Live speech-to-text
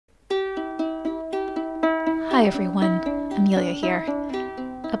Hi everyone, Amelia here.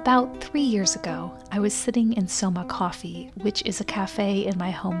 About 3 years ago, I was sitting in Soma Coffee, which is a cafe in my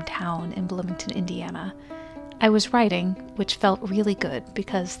hometown in Bloomington, Indiana. I was writing, which felt really good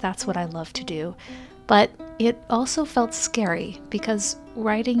because that's what I love to do, but it also felt scary because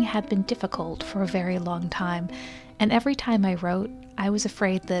writing had been difficult for a very long time, and every time I wrote, I was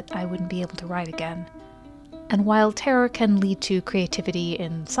afraid that I wouldn't be able to write again. And while terror can lead to creativity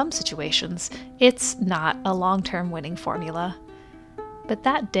in some situations, it's not a long-term winning formula. But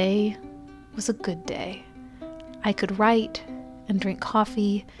that day was a good day. I could write and drink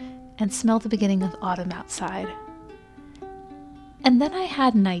coffee and smell the beginning of autumn outside. And then I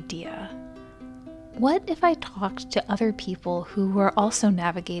had an idea. What if I talked to other people who were also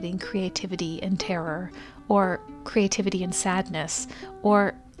navigating creativity and terror, or creativity and sadness,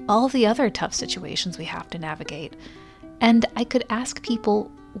 or all the other tough situations we have to navigate, and I could ask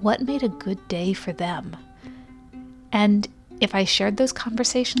people what made a good day for them. And if I shared those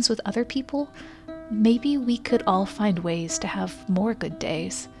conversations with other people, maybe we could all find ways to have more good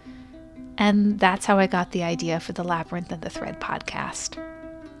days. And that's how I got the idea for the Labyrinth and the Thread podcast.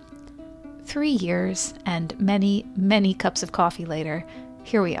 3 years and many, many cups of coffee later,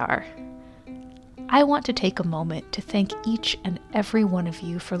 here we are. I want to take a moment to thank each and every one of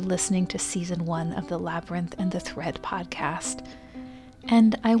you for listening to Season 1 of the Labyrinth and the Thread podcast.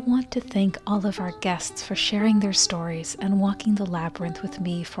 And I want to thank all of our guests for sharing their stories and walking the labyrinth with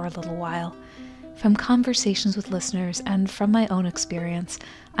me for a little while. From conversations with listeners and from my own experience,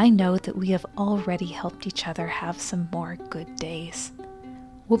 I know that we have already helped each other have some more good days.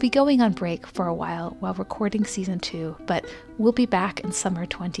 We'll be going on break for a while recording Season 2, but we'll be back in summer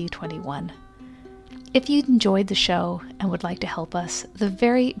 2021. If you enjoyed the show and would like to help us, the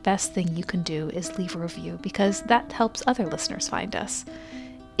very best thing you can do is leave a review because that helps other listeners find us.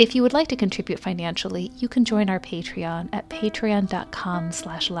 If you would like to contribute financially, you can join our Patreon at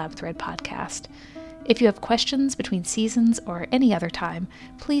patreon.com/labthreadpodcast. If you have questions between seasons or any other time,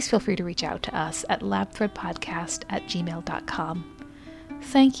 please feel free to reach out to us at labthreadpodcast@gmail.com.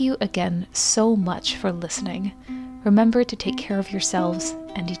 Thank you again so much for listening. Remember to take care of yourselves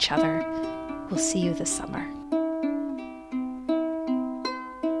and each other. We'll see you this summer.